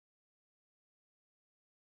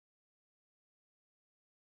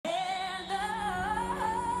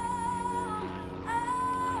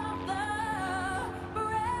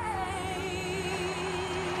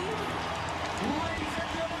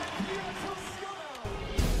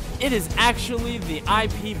It is actually the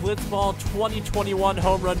IP Blitzball 2021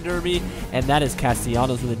 Home Run Derby, and that is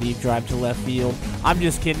Castellanos with a deep drive to left field. I'm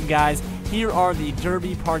just kidding, guys. Here are the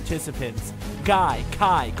Derby participants: Guy,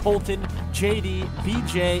 Kai, Colton, JD,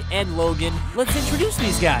 BJ, and Logan. Let's introduce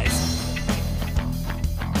these guys.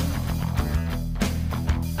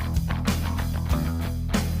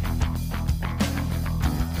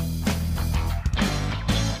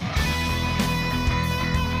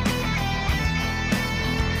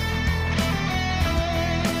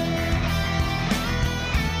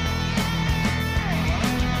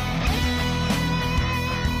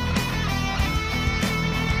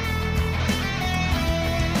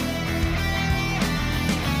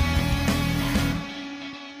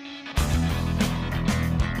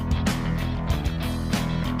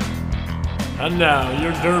 And now,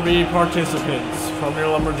 your Derby participants. From your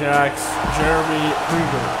Lumberjacks, Jeremy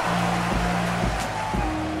Kruger.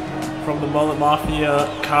 From the Mullet Mafia,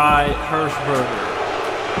 Kai Hirschberger.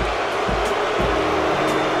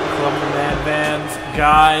 From the Mad Vans,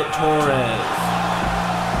 Guy Torres.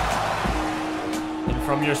 And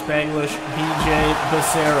from your Spanglish, BJ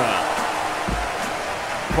Becerra.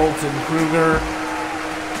 Colton Kruger.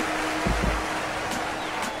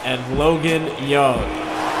 And Logan Young.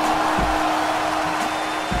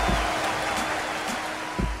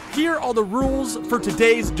 Here are the rules for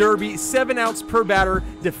today's Derby. 7 outs per batter.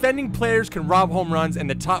 Defending players can rob home runs, and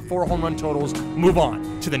the top 4 home run totals move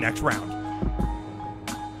on to the next round.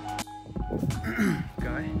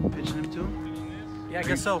 Guy, pitching him too? Yeah, I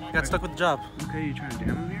guess so. Got stuck with the job. Okay, you trying to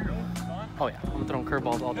jam him here? Oh yeah, I'm throwing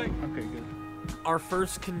curveballs all day. Okay, good. Our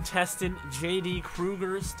first contestant, JD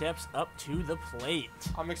Kruger, steps up to the plate.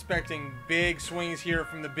 I'm expecting big swings here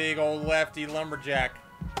from the big old lefty Lumberjack.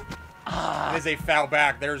 It is a foul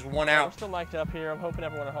back. There's one out. I'm still mic'd up here. I'm hoping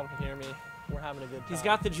everyone at home can hear me. We're having a good time. He's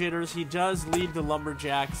got the jitters. He does lead the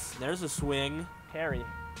Lumberjacks. There's a swing. Harry.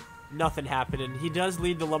 Nothing happening. He does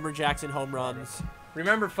lead the Lumberjacks in home runs.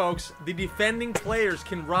 Remember, folks, the defending players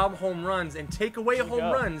can rob home runs and take away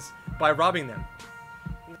home runs by robbing them.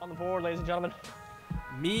 On the board, ladies and gentlemen.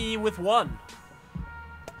 Me with one.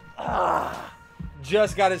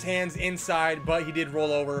 Just got his hands inside, but he did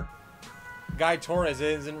roll over. Guy Torres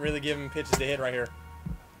isn't really giving pitches to hit right here.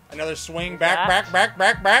 Another swing. Back.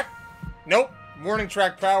 Nope. Warning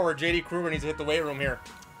track power. JD Kruger needs to hit the weight room here.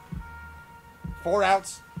 4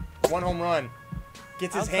 outs. 1 home run.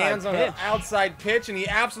 Gets his hands on an outside pitch, and he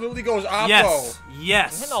absolutely goes oppo. Yes. I'm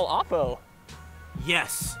Yes. hitting all oppo.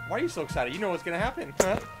 Yes. Why are you so excited? You know what's going to happen.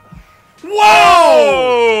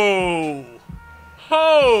 Whoa!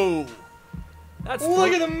 Ho! That's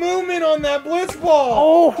Look at the movement on that Blitzball.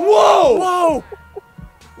 Oh! Whoa! Whoa!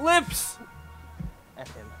 Lips.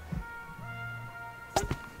 F him.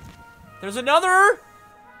 There's another.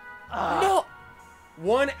 No.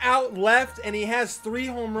 1 out left, and he has 3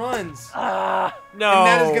 home runs. No. And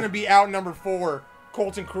that is going to be out number 4.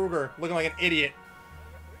 Colton Kruger looking like an idiot.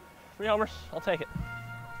 3 homers. I'll take it.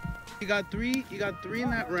 You got three in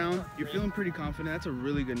that round. You're feeling pretty confident. That's a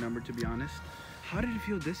really good number, to be honest. How did it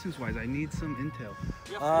feel distance-wise? I need some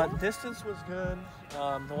intel. Distance was good.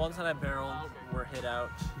 The ones that I barreled were hit out.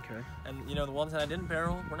 Okay. And the ones that I didn't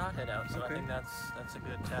barrel were not hit out. So Okay. I think that's a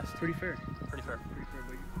good test. Pretty fair. Pretty fair.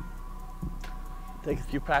 Buddy. Take a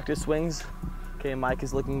few practice swings. Okay, Mike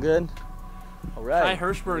is looking good. All right. Kai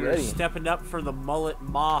Hirschberger stepping up for the Mullet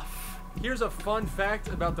Moff. Here's a fun fact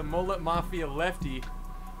about the Mullet Mafia lefty.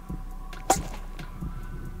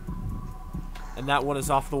 And that one is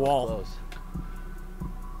off the wall. Close.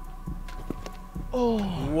 Oh.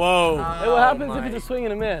 Hey, Whoa. what happens if it's a swing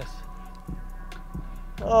and a miss?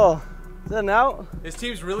 Oh, is that an out? This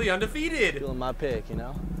team's really undefeated. Feeling my pick, you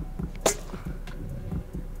know?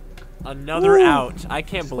 Another out. I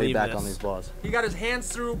can't Just believe lay back this. on these balls. He got his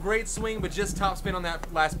hands through, great swing, but just top spin on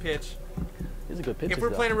that last pitch. These are good pitches, If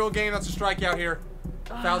we're playing a real game, that's a strikeout here.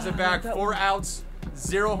 Fouls it back, 4 outs,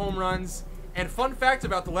 0 home runs. And fun fact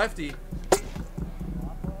about the lefty.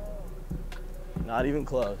 Not even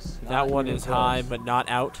close. That one is high, but not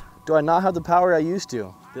out. Do I not have the power I used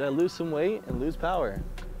to? Did I lose some weight and lose power?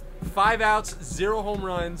 5 outs, 0 home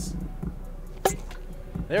runs.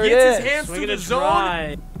 There it Gets is. his hands Swing through it the a zone.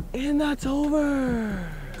 try. And that's over.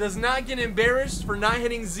 Does not get embarrassed for not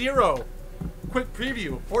hitting 0. Quick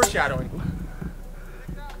preview, foreshadowing.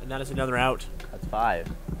 And that is another out. That's 5.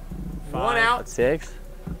 1 out. That's 6.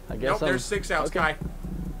 I guess Nope, there's 6 outs, okay. Kai.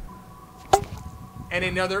 And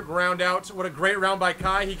another ground out. What a great round by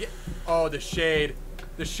Kai. Oh, the shade.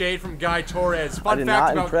 The shade from Guy Torres. Fun I did fact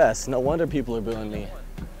not about impress. No wonder people are booing me.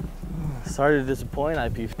 Sorry to disappoint,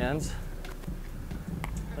 IP fans.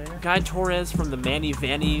 Guy Torres from the Manny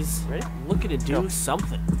Vannies. Ready? Looking to do Go.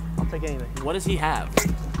 something. I'll take anything. What does he have?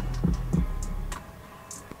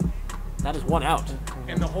 That is 1 out.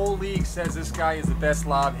 And the whole league says this guy is the best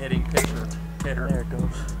lob hitting hitter. There it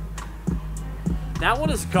goes. That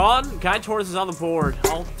one is gone. Guy Torres is on the board.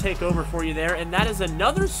 I'll take over for you there. And that is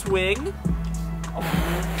another swing.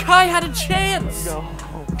 Kai had a chance. Go.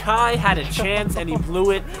 Kai had a chance and he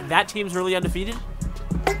blew it. That team's really undefeated.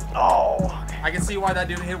 Oh. I can see why that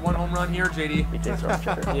dude hit 1 home run here, JD. He takes our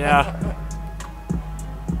checker. Yeah.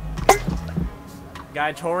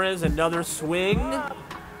 Guy Torres, another swing.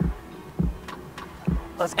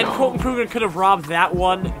 Let's And go. Colton Kruger could have robbed that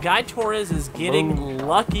one. Guy Torres is getting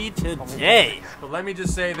lucky today. But let me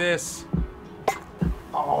just say this.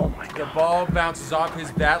 Oh my The god. ball bounces off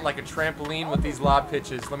his bat like a trampoline with these lob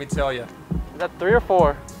pitches. Let me tell you. Is that 3 or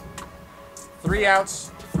 4? 3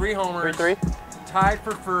 outs, 3 homers. 3-3? Tied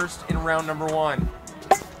for first in round number 1.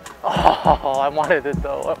 Oh, I wanted it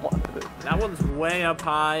though. I wanted it. That one's way up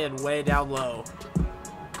high and way down low.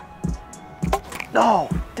 No,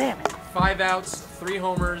 damn it. 5 outs, 3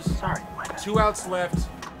 homers. Sorry, my bad. 2 outs left.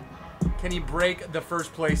 Can he break the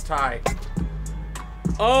first place tie?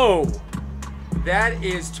 Oh, That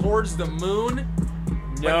is towards the moon,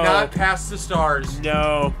 but no. not past the stars.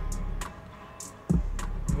 No.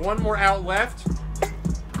 1 more out left.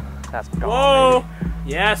 That's gone. Whoa.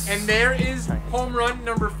 Yes. And there is home run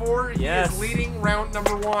number 4. He Yes. is leading round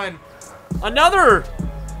number 1. Another.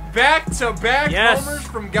 Back-to-back Yes. homers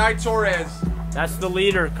from Guy Torres. That's the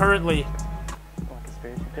leader currently. Want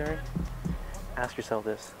conspiracy theory? Ask yourself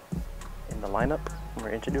this. In the lineup, when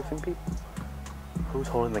we're introducing people, who's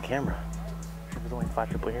holding the camera? There's only 5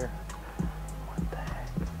 people here. What the heck?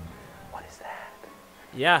 What is that?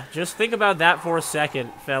 Yeah, just think about that for a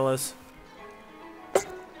second, fellas.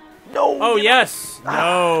 No! Oh, yes.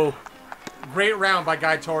 No. Great round by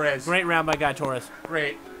Guy Torres. Great round by Guy Torres.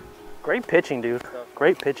 Great. Great pitching, dude.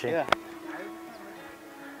 Great pitching. Yeah.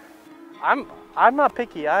 I'm not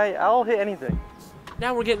picky. I'll hit anything.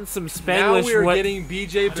 Now we're getting some Now Spanglish. we are what- getting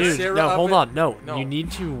BJ Dude, Becerra no, up hold in- on. No, No. you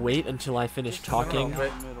need to wait until I finish talking. No,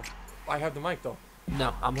 but I have the mic though.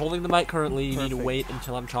 No, I'm holding the mic currently. You need to Perfect. wait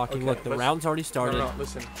until I'm talking. Okay, Look, the let's- round's already started. No,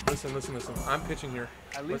 listen. I'm pitching here.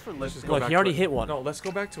 At least we're Let's just listening. go Look, back he to already it. hit one. No, let's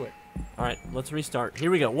go back to it. All right, let's restart. Here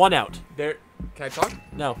we go. 1 out. There. Can I talk?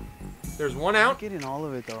 No. There's 1 out Getting all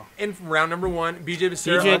of it though. in round number 1. BJ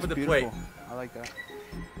Becerra BJ up at the plate. Beautiful. I like that.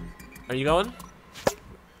 Are you going?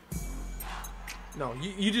 No,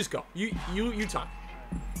 you just go. You talk.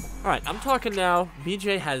 All right, I'm talking now.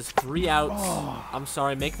 BJ has 3 outs. I'm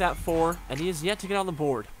sorry, make that 4, and he is yet to get on the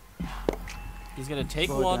board. He's gonna take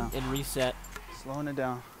Slow it 1 down. and reset. Slowing it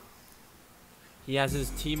down. He has his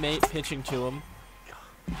teammate pitching to him,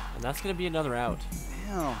 and that's gonna be another out.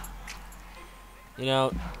 Damn. You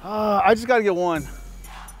know, I just gotta get 1.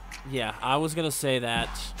 yeah, I was gonna say that.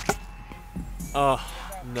 Oh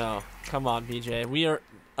no, come on, BJ.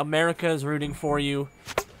 America is rooting for you.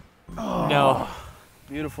 No,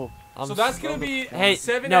 Beautiful. So that's gonna be hey,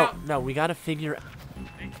 7 no, out. no, we gotta figure.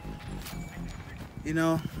 You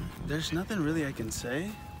know, there's nothing really I can say,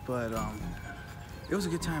 but it was a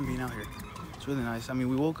good time being out here. It's really nice. I mean,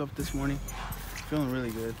 we woke up this morning feeling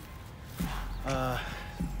really good.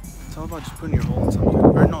 It's all about just putting your hole in something,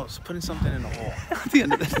 or no, it's putting something in a hole. At the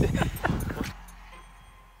end of the day.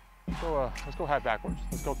 Let's go hat backwards.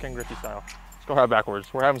 Let's go King Griffey style. Let's go hat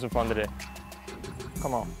backwards. We're having some fun today.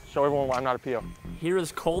 Come on, show everyone why I'm not a PO. Here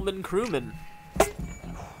is Coleman Crewman.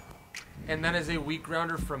 And that is a weak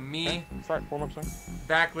grounder from me. Sorry, warm up, sorry.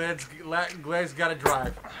 Back legs got to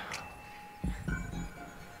drive.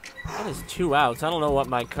 That is 2 outs. I don't know what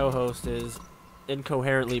my co-host is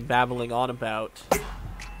incoherently babbling on about.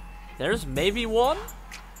 There's maybe 1.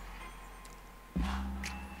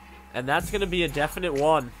 And that's going to be a definite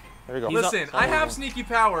 1. There you go. He's Listen, I have sneaky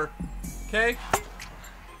power, okay?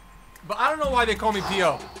 But I don't know why they call me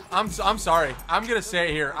PO. I'm sorry. I'm gonna say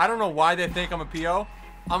it here. I don't know why they think I'm a PO.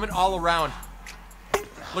 I'm an all around.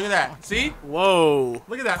 Look at that. See? Whoa.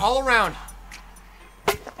 Look at that. All around.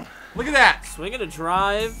 Look at that. Swinging a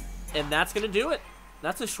drive, and that's going to do it.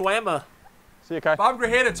 That's a Schwammer. See you, Kai. Bob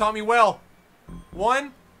Grajeda taught me well.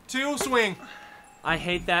 1, 2, swing. I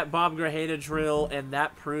hate that Bob Grajeda drill, and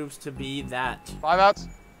that proves to be that. 5 outs.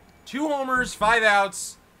 2 homers, 5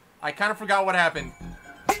 outs. I kind of forgot what happened.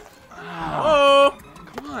 Oh!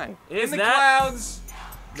 Come on. Is In the that? clouds,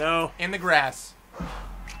 No. in the grass.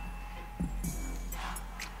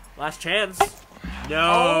 Last chance.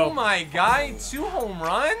 No. Oh my guy, 2 home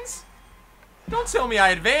runs? Don't tell me I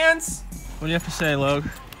advance. What do you have to say, Logue?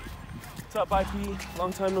 What's up, IP?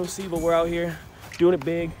 Long time no see, but we're out here doing it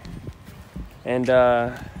big. And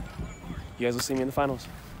You guys will see me in the finals.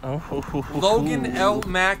 Oh. Logan L.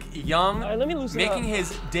 Mac Young All right, let me loosen making up.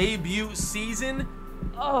 his debut season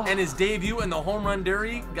Oh. and his debut in the home run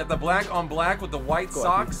derby. Got the black on black with the white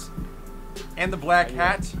socks and the black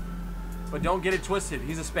hat. But don't get it twisted.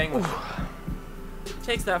 He's a Spanglish.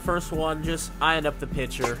 Takes that first one, just eyeing up the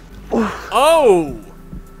pitcher. Oh!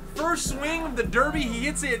 First swing of the derby, he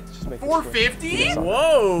hits it 450?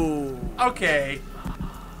 Whoa! Okay.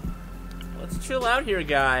 Let's chill out here,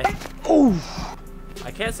 guy. Oh. I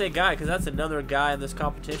can't say guy because that's another guy in this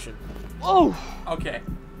competition. Oh. Okay.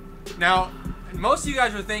 Now, most of you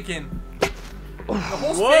guys are thinking, the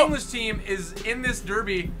whole Whoa. Spanglish team is in this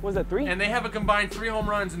derby, Was that 3? and they have a combined 3 home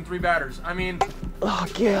runs and 3 batters. I mean, Oh,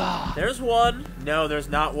 yeah. There's one. No, there's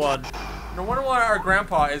not one. no wonder why our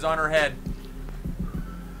grandpa is on her head.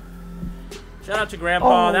 Shout out to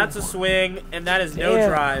Grandpa. Oh. That's a swing, and that is no Damn.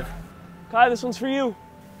 drive. Kai, this one's for you.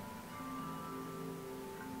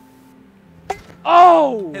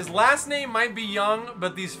 Oh! His last name might be Young,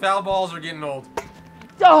 but these foul balls are getting old.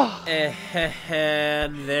 Oh.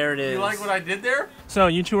 And there it is. You like what I did there? So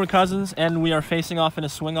you two are cousins, and we are facing off in a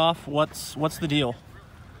swing off. What's the deal?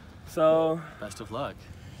 So, Best of luck.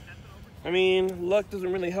 I mean, luck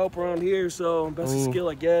doesn't really help around here, so best of skill,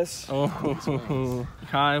 I guess. Oh,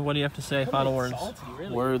 Kai, what do you have to say? Final words.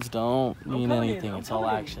 Words don't mean anything. It's all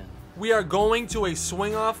action. We are going to a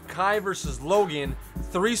swing-off, Kai versus Logan,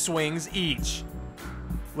 3 swings each.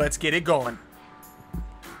 Let's get it going.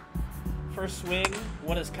 First swing.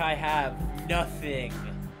 What does Kai have? Nothing.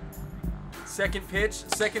 Second pitch,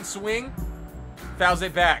 second swing, fouls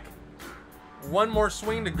it back. One more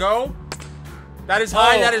swing to go. That is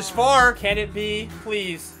high, Oh. that is far. Can it be?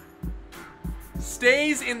 Please.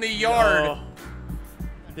 Stays in the yard. Oh.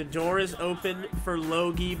 The door is open for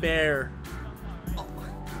Logie Bear.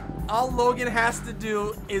 All Logan has to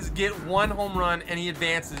do is get 1 home run and he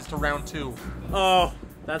advances to round 2. Oh,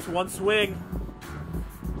 that's one swing.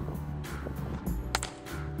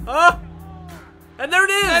 Oh! And there it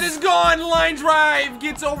is! That is gone. Line drive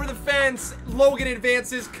gets over the fence. Logan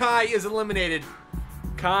advances. Kai is eliminated.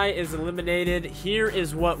 Kai is eliminated. Here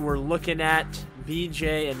is what we're looking at.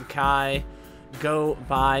 BJ and Kai go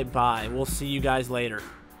bye-bye. We'll see you guys later.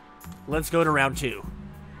 Let's go to round 2.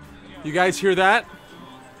 You guys hear that?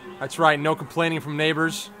 That's right. No complaining from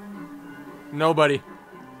neighbors. Nobody.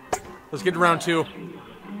 Let's get to round 2.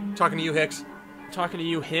 Talking to you, Hicks. Talking to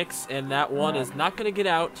you, Hicks, and that one is not going to get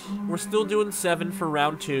out. We're still doing 7 for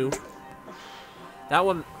round 2. That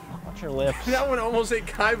one... Watch your lips. That one almost hit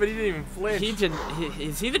Kai, but he didn't even flinch. He didn't...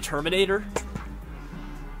 Is he the Terminator?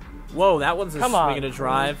 Whoa, that one's a swing and a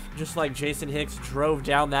drive. Just like Jason Hicks drove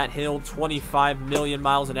down that hill 25 million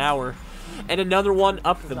miles an hour. And another one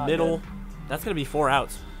up the middle. That's going to be 4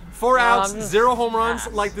 outs. 4 outs, 0 home runs,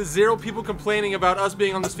 like the 0 people complaining about us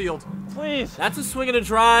being on this field. Please. That's a swing and a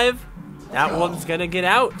drive. That one's going to get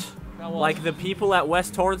out. Like the people at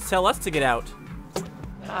West Torrance tell us to get out.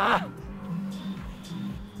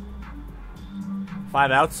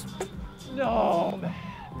 5 outs. No, man.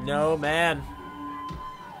 No, man.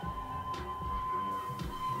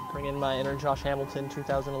 Bring in my inner Josh Hamilton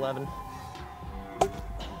 2011.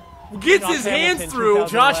 Gets his hands through.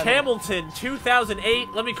 Josh Hamilton, 2008.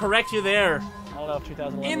 Let me correct you there. I don't know if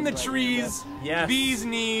 2011 In the was right. trees. Yes. Bee's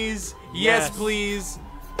knees. Yes. Yes, please.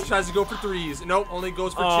 Tries to go for 3s. Nope, only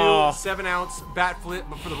goes for Oh. 2. 7 outs. Bat flip,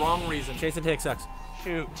 but for the wrong reason. Jason Hicks sucks.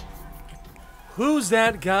 Shoot. Who's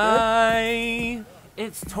that guy?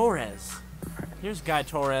 It's Torres. Here's Guy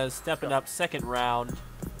Torres stepping up, 2nd round.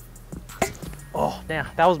 Oh, damn.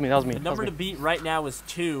 That was me. That was me. The number to beat right now is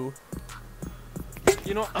 2.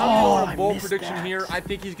 You know, I'm going a bold prediction here. I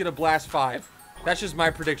think he's going to blast 5. That's just my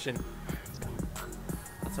prediction.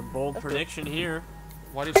 That's a bold prediction here.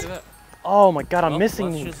 Why do you say that? Oh my god, I'm Well,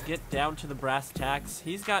 missing. Let's just get down to the brass tacks.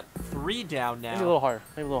 He's got 3 down now. Maybe a little hard.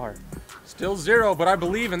 Maybe a little hard. Still 0, but I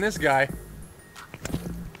believe in this guy.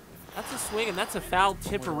 That's a swing, and that's a foul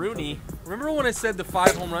tipperoonie. Remember when I said the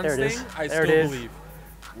 5 home runs There it thing? is. I There still it is. believe.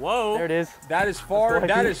 Whoa. There it is. That is far. Let's go,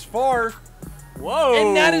 That Hickey. is far. Whoa.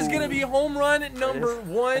 And that is going to be home run number There it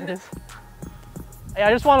 1. is. Hey,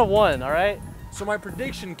 I just want a 1, all right? So my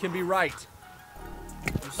prediction can be right.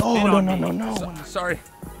 Oh, Spin no, on no, me. no, no. Sorry.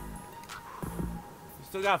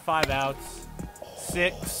 Still got 5 outs.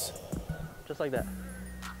 6. Just like that.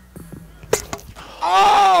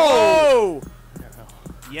 Oh!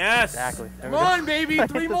 Yes. Exactly. There Come we go. on, baby.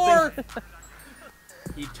 3 more.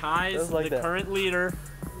 He ties Just like the that. current leader.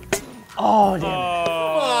 Oh, damn it.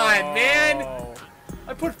 Come on, man.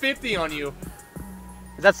 I put 50 on you.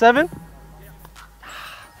 Is that 7?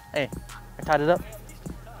 Hey, I tied it up.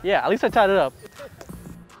 Yeah, at least I tied it up.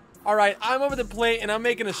 All right, I'm over the plate, and I'm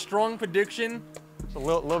making a strong prediction. It's a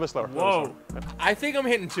little bit slower. Whoa. I think I'm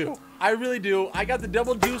hitting 2. I really do. I got the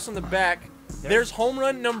double deuce on the back. There's home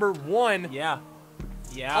run number 1. Yeah.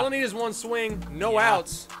 Yeah. All I need is 1 swing, no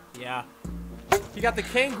outs. Yeah. He got the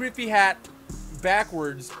Ken Griffey hat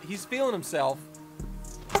backwards. He's feeling himself.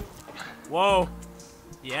 Whoa.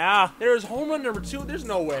 Yeah. There's home run number 2. There's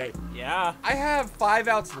no way. Yeah. I have 5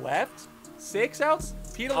 outs left. 6 outs?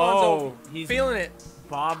 Pete Alonso he's feeling it.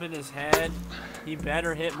 bobbing his head. He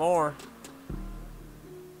better hit more.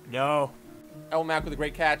 No. El Mac with a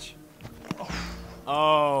great catch.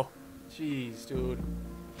 Oh. Jeez, dude.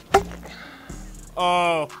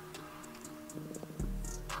 Oh.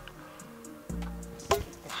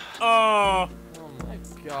 Oh. Oh my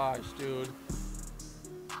gosh, dude.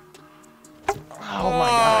 Oh my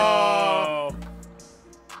god.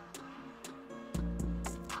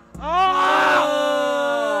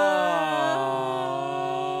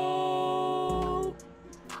 Oh.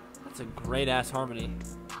 That's a great ass harmony.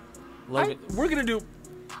 Logan. We're gonna do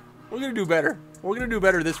better. We're gonna do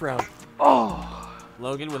better this round.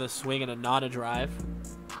 Logan with a swing and a not a drive.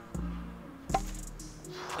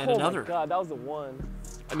 And Oh another. my God, that was the one.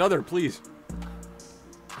 Another, please.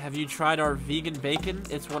 Have you tried our vegan bacon?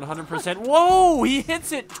 It's 100%. Whoa! He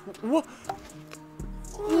hits it. Whoa!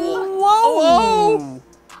 Whoa!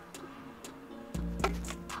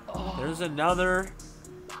 There's another.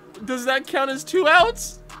 Does that count as 2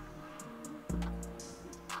 outs?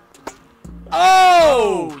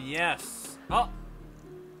 Oh! Oh, yes. Oh.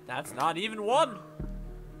 That's not even 1.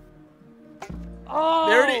 Oh,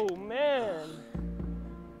 There it is. man.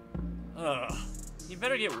 Ugh. You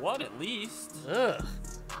better get 1 at least. Ugh.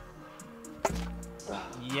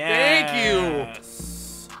 Yes. Thank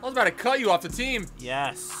you. I was about to cut you off the team.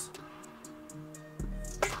 Yes.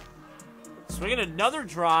 Swinging another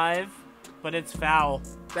drive, but it's foul.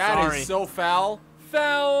 That Sorry. is so foul.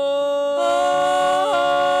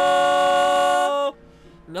 Foul!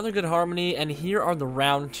 Another good harmony, and here are the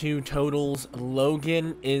round 2 totals.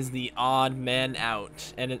 Logan is the odd man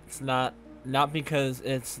out, and it's not because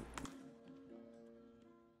it's...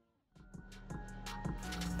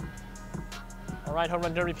 All right, Home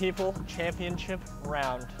Run Derby people, championship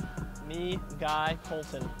round. Me, Guy,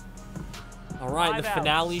 Colton. All right, 5 the outs.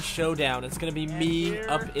 finale showdown. It's going to be And me here-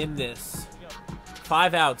 up in this.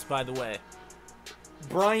 5 outs, by the way.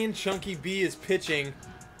 Brian Chunky B is pitching,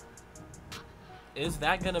 Is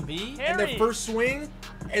that going to be? and the first swing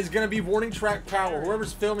is going to be warning track power.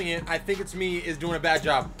 Whoever's filming it, I think it's me, is doing a bad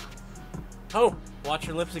job. Oh, watch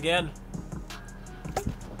your lips again.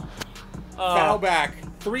 Foul back.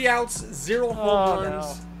 3 outs, 0 home no.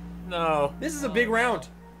 runs. No. This is a big round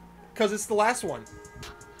because it's the last one.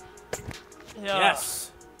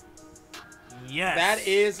 Yes. Yes. That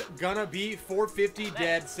is gonna be 450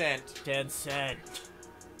 dead cent. Dead cent.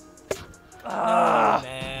 Oh,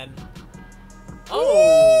 man.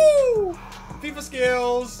 Oh. Woo! FIFA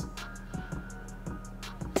skills.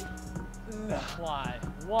 Why?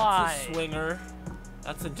 That's Why? a swinger.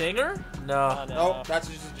 That's a dinger? No. Oh, no. Nope, that's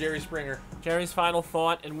just Jerry Springer. Jerry's final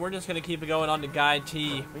thought, and we're just going to keep it going on to Guy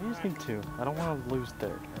T. We just need 2. I don't want to lose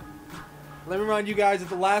there. Let me remind you guys that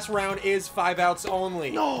the last round is 5 outs only.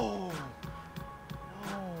 No!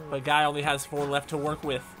 But Guy only has 4 left to work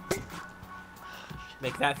with.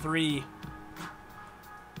 Make that 3.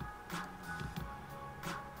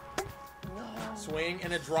 Swing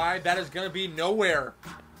and a drive. That is going to be nowhere.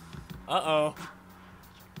 Uh-oh.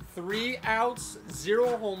 3 outs,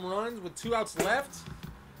 0 home runs with 2 outs left.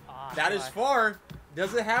 Ah, That is far.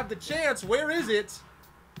 Does it have the chance? Where is it?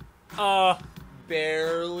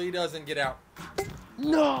 Barely doesn't get out.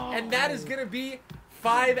 No! And that is going to be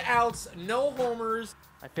 5 outs, no homers.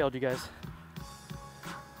 I failed you guys.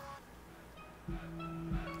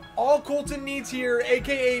 All Colton needs here,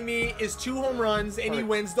 a.k.a. me, is 2 home runs, and he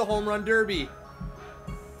wins the home run derby.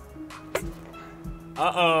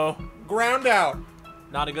 Uh-oh. Ground out.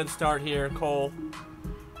 Not a good start here, Cole.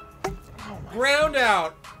 Ground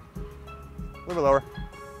out. A little bit lower.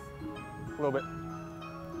 A little bit.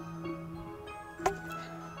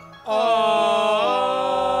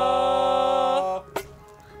 Oh.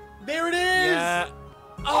 There it is. Yeah.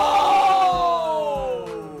 Oh.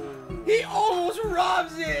 He almost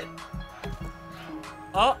robs it.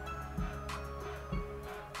 Oh.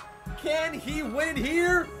 Can he win it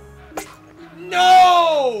here?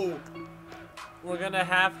 No. We're going to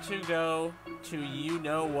have to go to you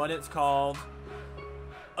know what it's called.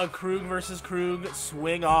 A Krug versus Krug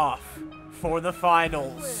swing off for the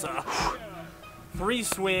finals. 3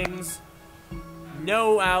 swings.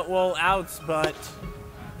 No outs, but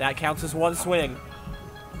that counts as 1 swing.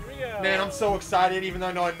 Man, I'm so excited, even though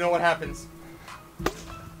I know what happens.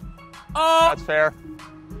 Oh! That's fair.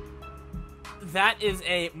 That is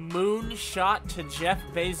a moon shot to Jeff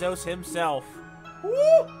Bezos himself. Woo!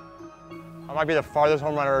 That might be the farthest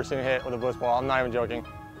home run I've ever seen hit with a Blitzball. I'm not even joking.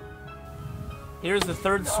 Here's the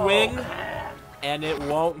third swing, and it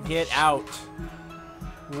won't get out.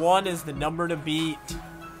 1 is the number to beat.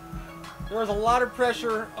 There was a lot of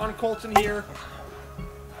pressure on Colton here,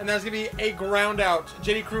 and there's going to be a ground out.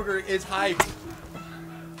 JD Kruger is hyped.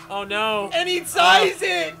 Oh, no. And he ties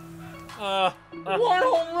it! One 1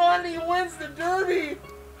 home run, and he wins the Derby.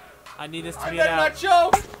 I need this to I be bet an not out.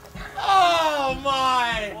 choke. Oh,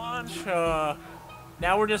 my.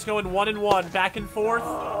 Now we're just going 1 and 1, back and forth.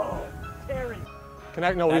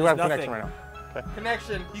 Connect? No, we That's have nothing. connection right now. Okay.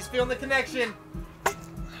 Connection. He's feeling the connection.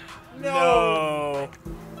 No.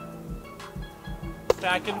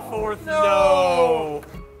 Back and forth. No.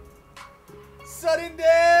 Sudden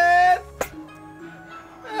death.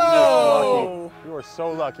 No. You are so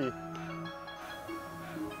lucky.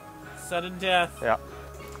 Sudden death. Yeah.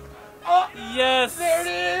 Oh, Yes. there it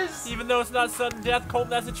is. Even though it's not sudden death,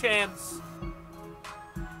 Colton has a chance.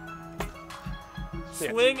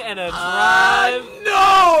 Swing and a drive.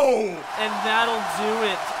 No. And that'll do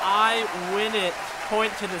it. I win it.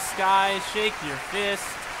 Point to the sky. Shake your fist.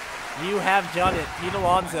 You have done it. Pete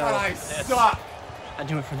Alonso. God, I suck. I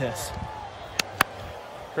do it for this.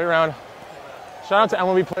 Great round. Shout out to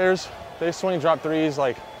MLB players. They swing drop threes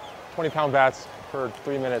like 20-pound bats for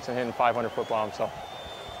 3 minutes and hitting 500-foot bombs. So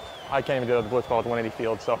I can't even do the Blitzball at the 180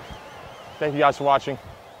 field. So thank you guys for watching.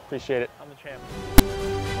 Appreciate it. I'm the champ.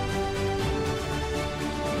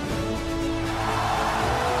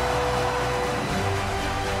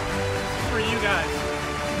 For you guys.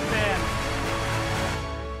 Man.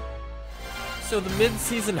 So the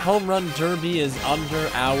mid-season home run derby is under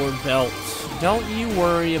our belts. Don't you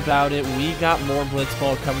worry about it. We got more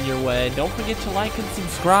Blitzball coming your way. Don't forget to like and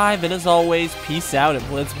subscribe. And as always, peace out at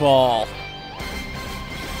Blitzball.